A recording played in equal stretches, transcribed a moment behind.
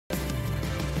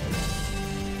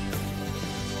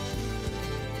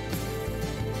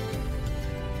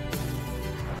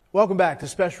Welcome back to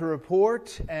Special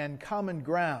Report and Common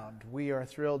Ground. We are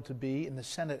thrilled to be in the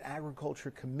Senate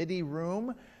Agriculture Committee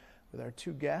room with our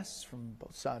two guests from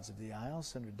both sides of the aisle,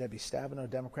 Senator Debbie Stabenow,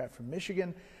 Democrat from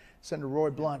Michigan, Senator Roy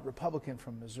Blunt, Republican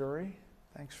from Missouri.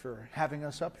 Thanks for having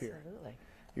us up here. Absolutely.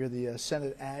 You're the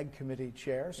Senate Ag Committee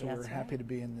Chair, so we're happy to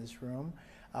be in this room.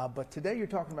 But today you're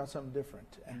talking about something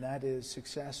different, and that is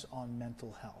success on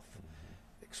mental health.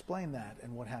 Explain that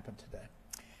and what happened today.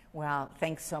 Well,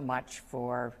 thanks so much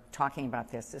for talking about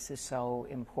this. This is so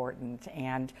important.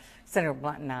 And Senator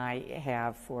Blunt and I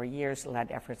have for years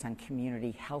led efforts on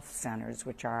community health centers,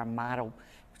 which are a model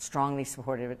strongly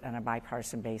supported on a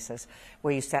bipartisan basis,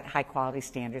 where you set high quality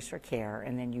standards for care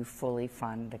and then you fully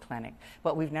fund the clinic.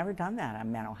 But we've never done that on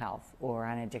mental health or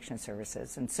on addiction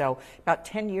services. And so about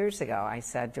 10 years ago, I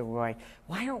said to Roy,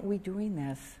 why aren't we doing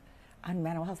this on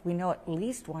mental health? We know at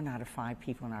least 1 out of 5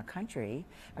 people in our country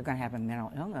are going to have a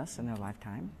mental illness in their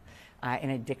lifetime.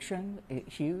 And addiction,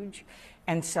 huge.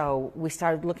 And so we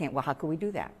started looking at, well, how could we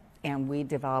do that? And we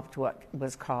developed what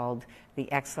was called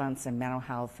the Excellence in Mental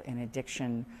Health and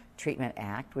Addiction Treatment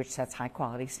Act, which sets high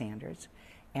quality standards.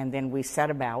 And then we set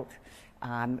about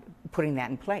putting that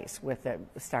in place, with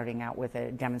starting out with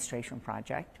a demonstration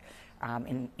project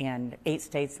in 8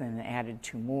 states and then added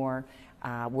 2 more.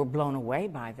 We're blown away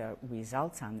by the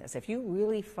results on this. If you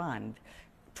really fund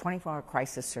 24-hour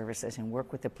crisis services and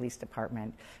work with the police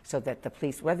department so that the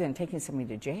police, rather than taking somebody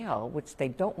to jail, which they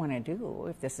don't want to do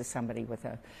if this is somebody with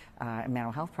a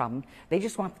mental health problem, they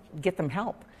just want to get them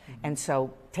help. Mm-hmm. And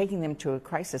so taking them to a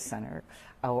crisis center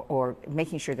or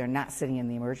making sure they're not sitting in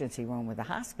the emergency room with the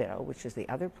hospital, which is the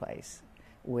other place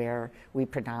where we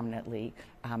predominantly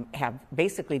have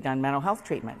basically done mental health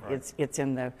treatment. Right. It's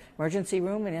in the emergency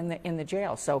room and in the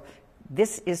jail. So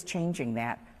this is changing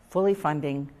that, fully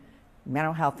funding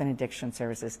mental health and addiction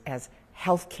services as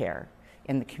health care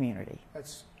in the community.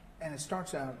 And it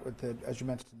starts out with, as you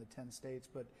mentioned, the 10 states,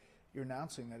 but you're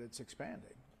announcing that it's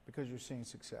expanding because you're seeing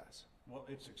success. Well,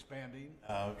 it's expanding.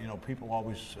 People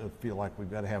always feel like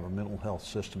we've got to have a mental health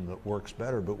system that works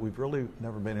better, but we've really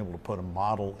never been able to put a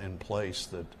model in place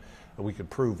that we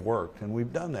could prove worked, and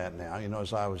we've done that now.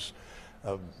 As I was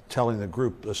telling the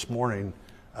group this morning,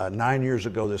 9 years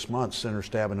ago this month, Senator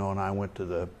Stabenow and I went to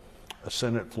the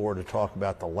Senate floor to talk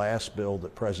about the last bill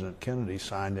that President Kennedy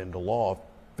signed into law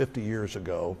 50 years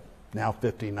ago, now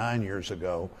 59 years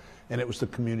ago, and it was the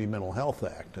Community Mental Health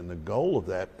Act. And the goal of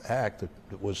that act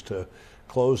was to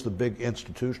close the big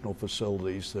institutional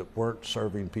facilities that weren't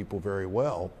serving people very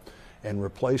well and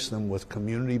replace them with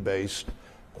community-based,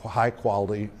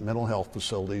 high-quality mental health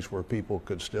facilities where people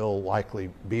could still likely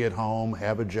be at home,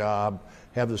 have a job,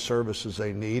 have the services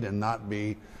they need, and not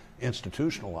be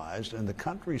institutionalized. And the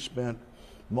country spent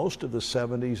most of the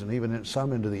 70s and even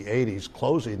some into the 80s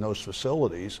closing those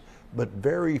facilities, but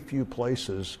very few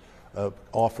places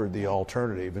offered the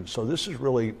alternative. And so this is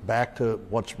really back to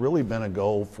what's really been a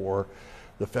goal for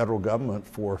the federal government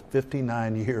for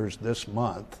 59 years this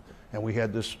month. And we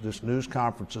had this news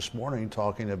conference this morning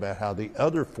talking about how the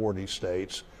other 40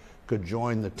 states could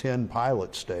join the 10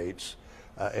 pilot states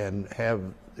and have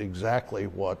exactly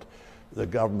what the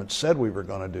government said we were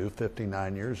going to do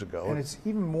 59 years ago. And it's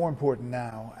even more important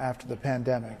now after the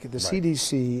pandemic. The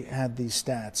CDC had these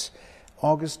stats.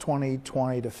 August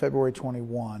 2020 to February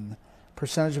 21,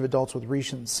 percentage of adults with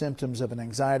recent symptoms of an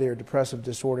anxiety or depressive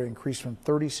disorder increased from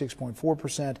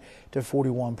 36.4% to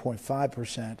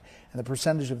 41.5%. And the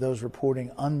percentage of those reporting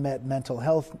unmet mental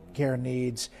health care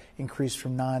needs increased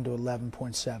from 9 to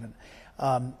 11.7.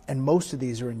 And most of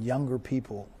these are in younger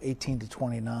people, 18 to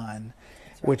 29.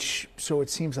 So it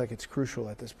seems like it's crucial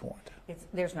at this point.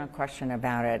 There's no question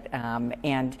about it.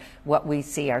 And what we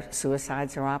see are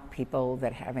suicides are up, people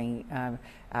that are having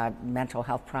mental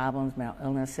health problems, mental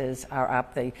illnesses are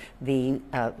up. The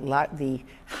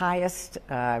highest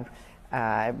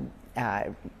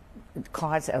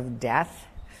cause of death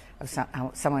of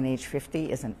someone age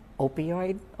 50 is an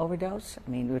opioid overdose. I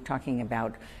mean, we're talking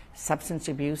about substance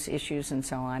abuse issues and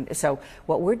so on. So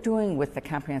what we're doing with the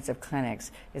comprehensive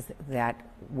clinics is that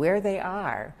where they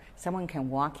are, someone can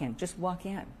just walk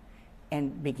in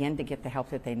and begin to get the help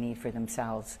that they need for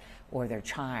themselves or their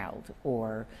child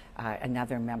or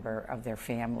another member of their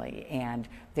family. And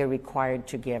they're required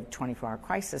to give 24-hour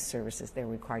crisis services. They're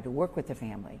required to work with the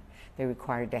family. They're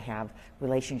required to have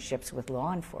relationships with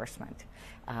law enforcement,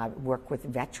 work with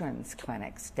veterans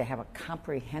clinics, to have a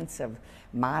comprehensive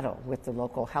model with the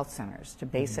local health centers to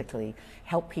basically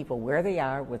help people where they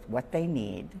are with what they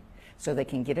need so they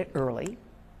can get it early,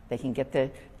 they can get the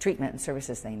treatment and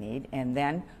services they need, and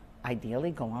then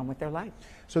ideally go on with their life.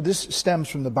 So this stems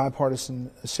from the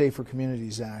Bipartisan Safer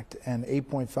Communities Act and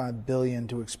 $8.5 billion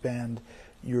to expand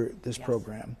this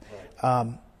program.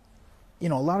 Right. You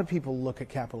know, a lot of people look at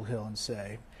Capitol Hill and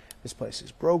say, this place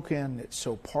is broken, it's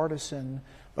so partisan,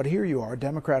 but here you are,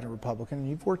 Democrat and Republican, and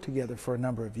you've worked together for a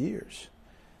number of years.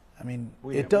 I mean,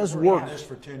 it does work. We've worked on this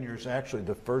for 10 years. Actually,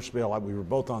 the first bill, we were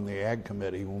both on the Ag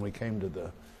Committee when we came to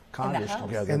the Congress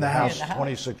together. In the House.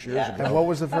 26 years ago. And what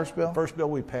was the first bill? First bill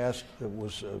we passed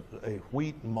was a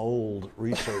wheat mold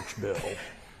research bill.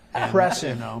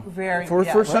 Pressing. You know,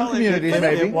 for some communities,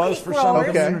 maybe. It was for some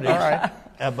communities. All right.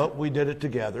 But we did it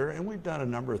together, and we've done a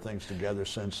number of things together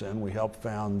since then. We helped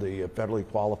found the Federally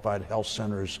Qualified Health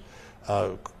Centers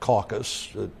Caucus.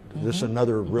 This is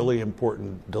another really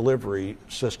important delivery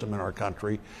system in our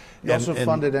country. You also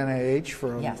funded NIH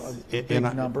for a big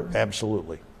number?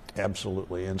 Absolutely.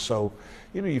 Absolutely. And so,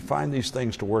 you know, you find these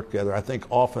things to work together. I think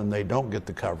often they don't get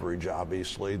the coverage,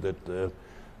 obviously, that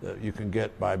you can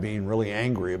get by being really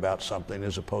angry about something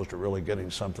as opposed to really getting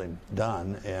something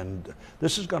done. And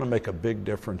this is going to make a big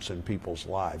difference in people's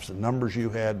lives. The numbers you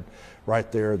had right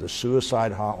there, the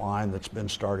suicide hotline that's been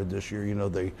started this year, you know,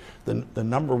 the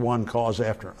number one cause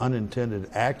after unintended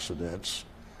accidents,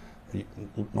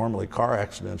 normally car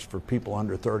accidents for people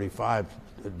under 35,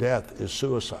 death is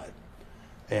suicide.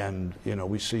 And, you know,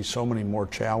 we see so many more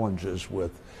challenges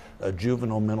with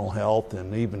juvenile mental health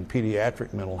and even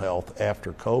pediatric mental health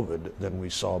after COVID than we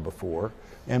saw before.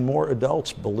 And more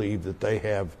adults believe that they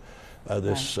have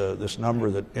this number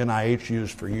that NIH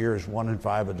used for years, 1 in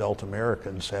 5 adult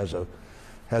Americans has a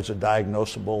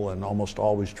diagnosable and almost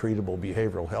always treatable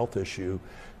behavioral health issue.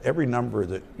 Every number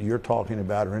that you're talking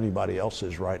about or anybody else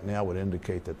is right now would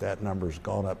indicate that number's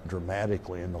gone up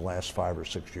dramatically in the last 5 or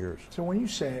 6 years. So when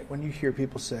you hear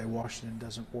people say Washington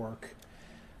doesn't work,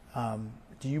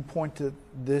 do you point to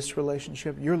this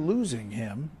relationship? You're losing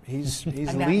him. He's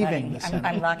leaving the Senate.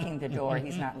 I'm locking the door.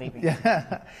 He's not leaving.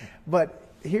 Yeah. But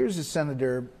here's a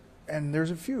senator, and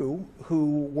there's a few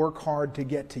who work hard to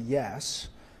get to yes.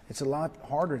 It's a lot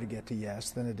harder to get to yes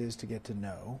than it is to get to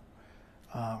no.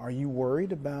 Are you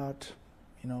worried about,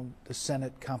 you know, the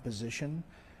Senate composition?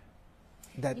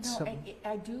 I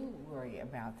do worry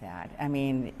about that. I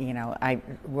mean, you know,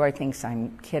 Roy thinks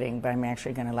I'm kidding, but I'm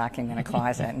actually going to lock him in a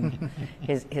closet, and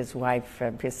his wife,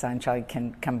 his son Charlie,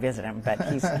 can come visit him, but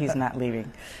he's not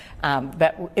leaving.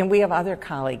 And we have other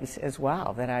colleagues as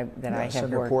well that I have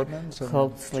Senator worked Portman,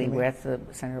 closely with,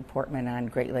 Senator Portman on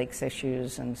Great Lakes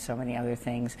issues and so many other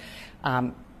things.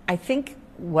 I think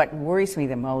what worries me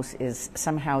the most is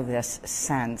somehow this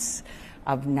sense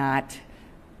of not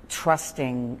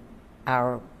trusting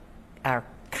our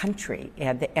country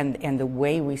and the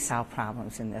way we solve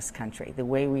problems in this country, the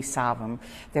way we solve them.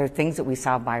 There are things that we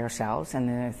solve by ourselves, and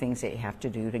then there are things that you have to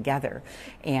do together.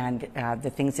 And the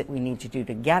things that we need to do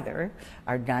together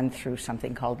are done through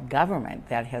something called government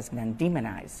that has been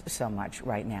demonized so much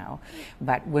right now.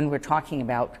 But when we're talking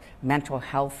about mental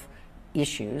health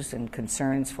issues and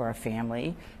concerns for a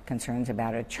family, concerns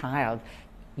about a child,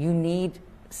 you need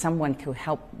someone to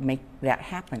help make that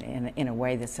happen in a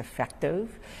way that's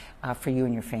effective for you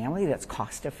and your family, that's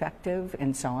cost effective,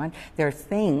 and so on. There are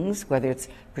things, whether it's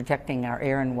protecting our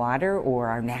air and water or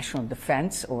our national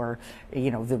defense or,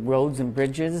 you know, the roads and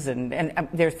bridges, and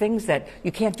there are things that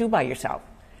you can't do by yourself.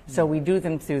 So we do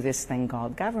them through this thing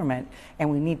called government, and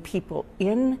we need people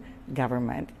in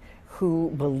government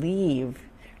who believe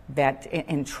that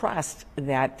and trust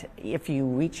that if you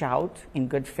reach out in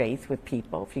good faith with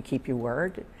people, if you keep your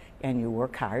word and you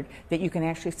work hard, that you can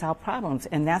actually solve problems.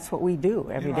 And that's what we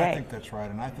do every day. I think that's right.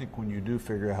 And I think when you do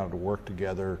figure out how to work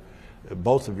together,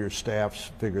 both of your staffs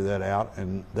figure that out,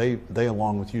 and they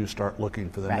along with you start looking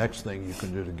for the next thing you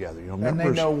can do together. You know, and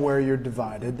they know where you're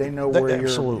divided. They know where you're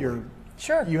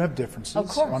sure. You have differences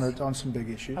on some big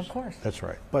issues. Of course. That's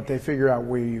right. But they figure out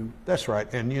where you... That's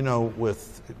right. And, you know,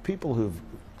 with people who've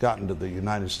gotten to the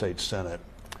United States Senate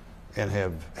and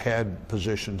have had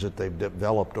positions that they've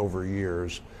developed over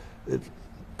years, it's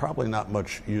probably not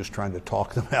much use trying to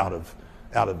talk them out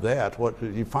of that. What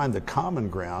you find the common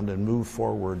ground and move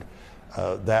forward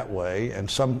that way.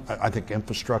 And I think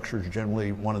infrastructure is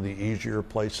generally one of the easier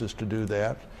places to do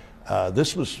that.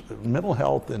 Mental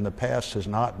health in the past has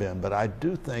not been, but I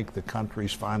do think the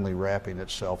country's finally wrapping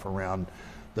itself around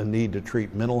the need to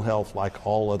treat mental health like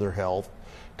all other health,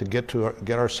 to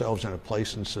get ourselves in a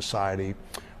place in society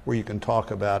where you can talk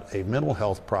about a mental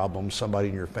health problem somebody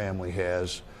in your family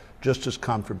has just as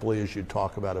comfortably as you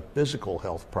talk about a physical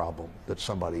health problem that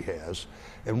somebody has.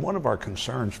 And one of our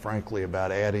concerns, frankly,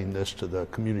 about adding this to the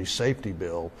community safety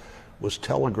bill was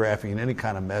telegraphing any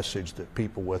kind of message that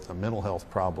people with a mental health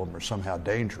problem are somehow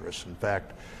dangerous. In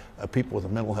fact, people with a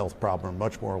mental health problem are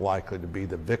much more likely to be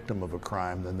the victim of a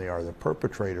crime than they are the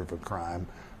perpetrator of a crime.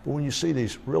 But when you see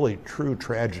these really true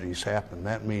tragedies happen,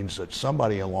 that means that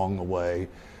somebody along the way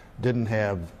didn't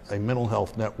have a mental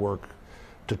health network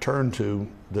to turn to,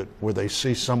 that where they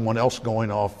see someone else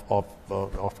going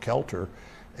off kilter,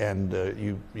 and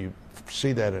you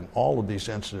see that in all of these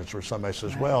incidents where somebody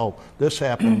says, well, this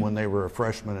happened when they were a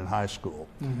freshman in high school.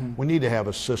 We need to have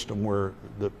a system where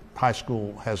the high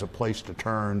school has a place to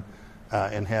turn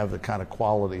and have the kind of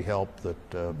quality help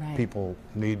that people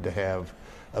need to have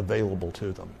available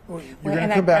to them. Well,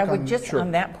 and I would just,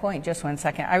 on that point, just 1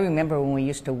 second, I remember when we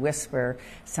used to whisper,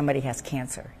 somebody has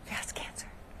cancer. Yes, cancer.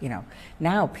 You know,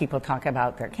 now people talk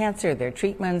about their cancer, their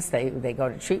treatments, they go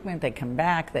to treatment, they come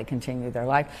back, they continue their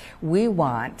life. We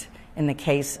want, in the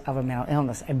case of a mental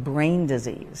illness, a brain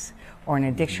disease or an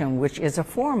addiction, which is a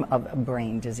form of a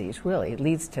brain disease, really. It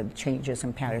leads to changes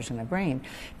and patterns in the brain,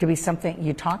 to be something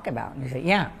you talk about. And you say,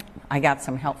 yeah, I got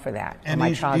some help for that. And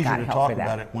my child got help for that. easier to talk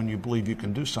about it when you believe you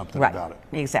can do something about it.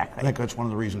 Exactly. I think that's one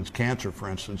of the reasons cancer, for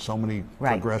instance, so many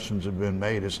progressions have been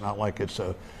made. It's not like it's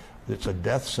a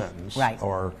death sentence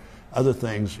or other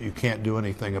things you can't do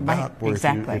anything about. Where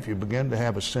if you begin to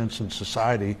have a sense in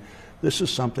society, this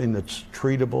is something that's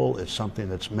treatable, it's something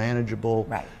that's manageable,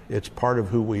 it's part of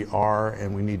who we are,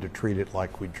 and we need to treat it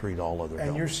like we treat all other And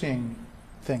illnesses. you're seeing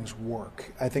things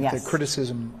work. I think the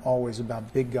criticism always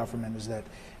about big government is that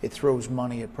it throws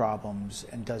money at problems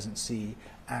and doesn't see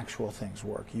actual things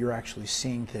work. You're actually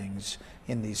seeing things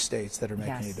in these states that are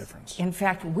making a difference. In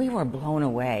fact, we were blown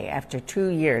away. After 2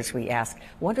 years, we asked,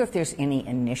 wonder if there's any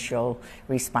initial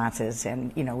responses.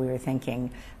 And, you know, we were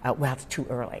thinking, well, it's too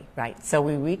early, right? So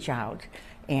we reach out,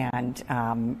 and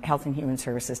Health and Human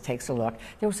Services takes a look.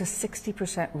 There was a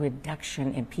 60%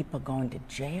 reduction in people going to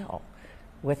jail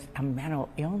with a mental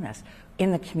illness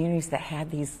in the communities that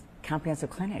had these comprehensive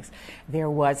clinics. There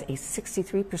was a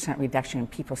 63% reduction in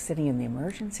people sitting in the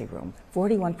emergency room,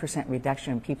 41%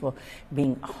 reduction in people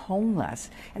being homeless,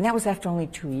 and that was after only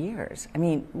 2 years. I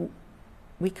mean,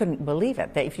 we couldn't believe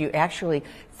it, that if you actually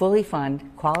fully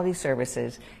fund quality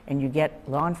services and you get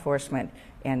law enforcement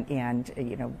and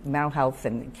you know, mental health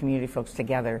and community folks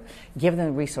together, give them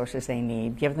the resources they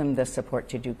need, give them the support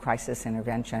to do crisis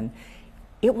intervention,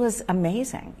 it was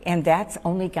amazing, and that's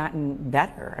only gotten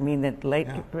better. I mean, the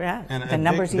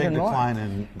numbers big even more. decline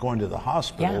in going to the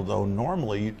hospital, though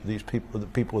normally these people, the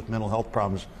people with mental health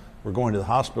problems, were going to the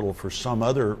hospital for some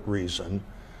other reason.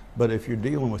 But if you're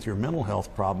dealing with your mental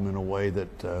health problem in a way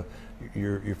that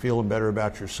you're feeling better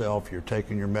about yourself, you're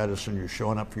taking your medicine, you're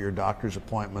showing up for your doctor's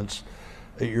appointments,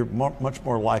 you're much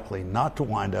more likely not to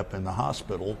wind up in the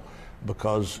hospital,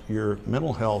 because your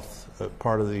mental health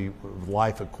part of the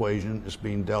life equation is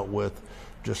being dealt with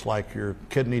just like your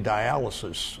kidney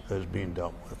dialysis is being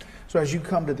dealt with. So as you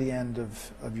come to the end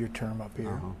of your term up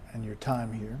here and your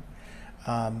time here,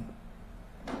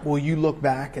 will you look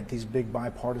back at these big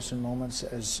bipartisan moments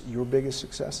as your biggest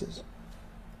successes?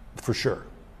 For sure.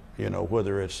 You know,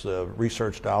 whether it's the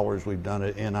research dollars we've done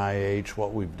at NIH,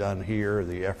 what we've done here,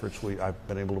 the efforts I've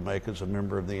been able to make as a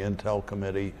member of the Intel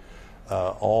Committee,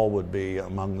 all would be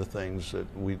among the things that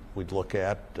we'd look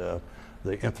at. The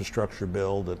infrastructure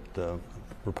bill that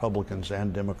Republicans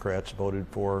and Democrats voted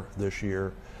for this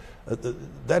year.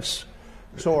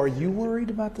 So are you worried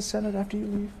about the Senate after you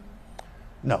leave?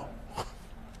 No.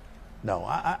 No,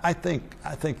 I think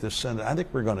the Senate, I think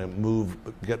we're going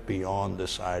to get beyond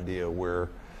this idea where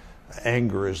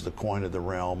anger is the coin of the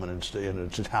realm, and it's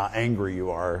just how angry you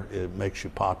are, it makes you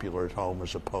popular at home,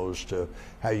 as opposed to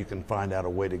how you can find out a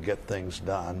way to get things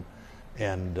done.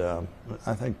 And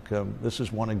I think this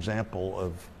is one example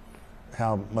of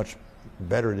how much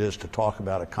better it is to talk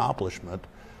about accomplishment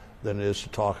than it is to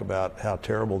talk about how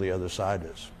terrible the other side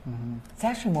is. It's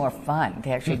actually more fun to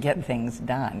actually get things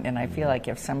done. And I feel like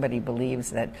if somebody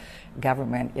believes that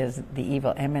government is the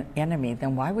evil enemy,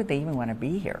 then why would they even want to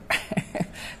be here?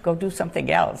 Go do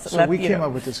something else. So we came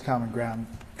up with this common ground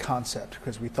concept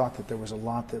because we thought that there was a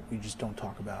lot that we just don't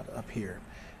talk about up here.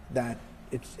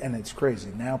 And it's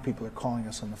crazy. Now people are calling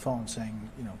us on the phone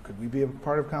saying, you know, could we be a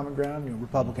part of common ground? You know,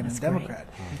 Republican and Democrat.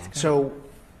 So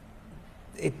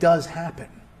it does happen.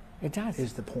 It does.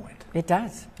 Is the point. It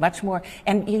does. Much more.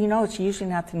 And you know, it's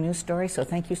usually not the news story, so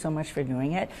thank you so much for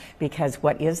doing it, because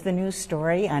what is the news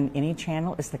story on any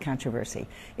channel is the controversy.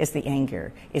 It's the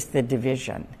anger. It's the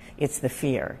division. It's the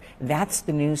fear. That's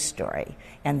the news story.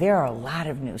 And there are a lot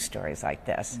of news stories like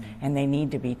this, and they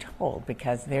need to be told,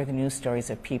 because they're the news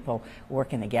stories of people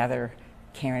working together,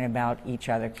 caring about each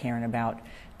other, caring about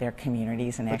their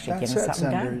communities and actually that getting said,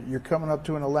 something Senator, done. you're coming up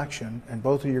to an election, and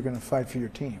both of you are going to fight for your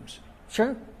teams.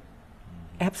 Sure,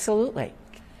 absolutely.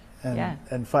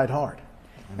 And fight hard.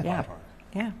 Yeah,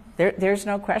 yeah. There's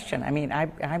no question. I mean,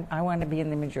 I want to be in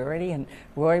the majority, and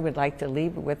Roy would like to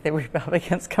leave with the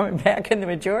Republicans coming back in the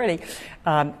majority.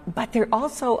 But there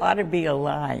also ought to be a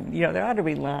line. You know, there ought to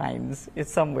be lines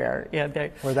somewhere.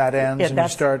 Where that ends and you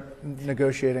start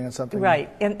negotiating on something. Right,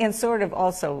 and sort of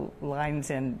also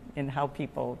lines in how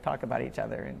people talk about each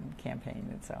other and campaign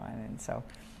and so on. And so,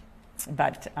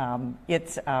 but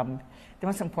it's the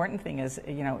most important thing is,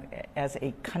 you know, as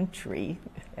a country,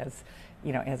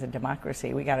 as a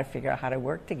democracy, we got to figure out how to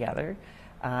work together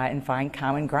and find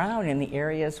common ground in the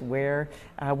areas where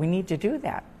we need to do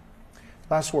that.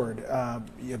 Last word.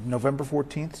 You have November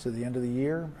 14th to the end of the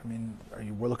year. I mean,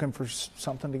 we're looking for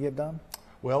something to get done?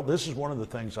 Well, this is one of the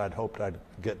things I'd hoped I'd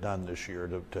get done this year,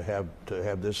 to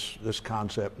have this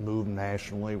concept move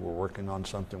nationally. We're working on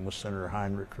something with Senator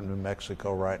Heinrich from New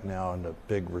Mexico right now, and a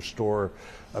big Restore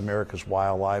America's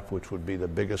Wildlife, which would be the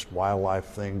biggest wildlife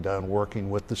thing done working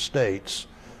with the states.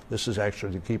 This is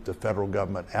actually to keep the federal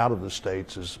government out of the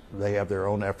states, as they have their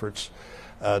own efforts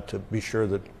to be sure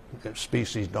that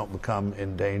species don't become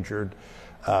endangered.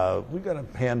 We've got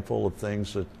a handful of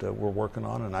things that we're working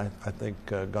on, and I think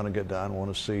going to get done. I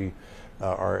want to see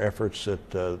our efforts at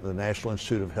the National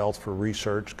Institute of Health for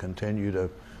Research continue to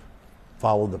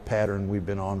follow the pattern we've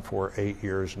been on for 8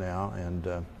 years now,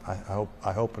 and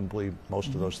I hope and believe most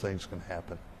of those things can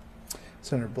happen.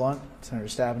 Senator Blunt, Senator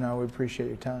Stabenow, we appreciate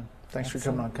your time. Thanks for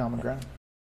coming on Common Ground.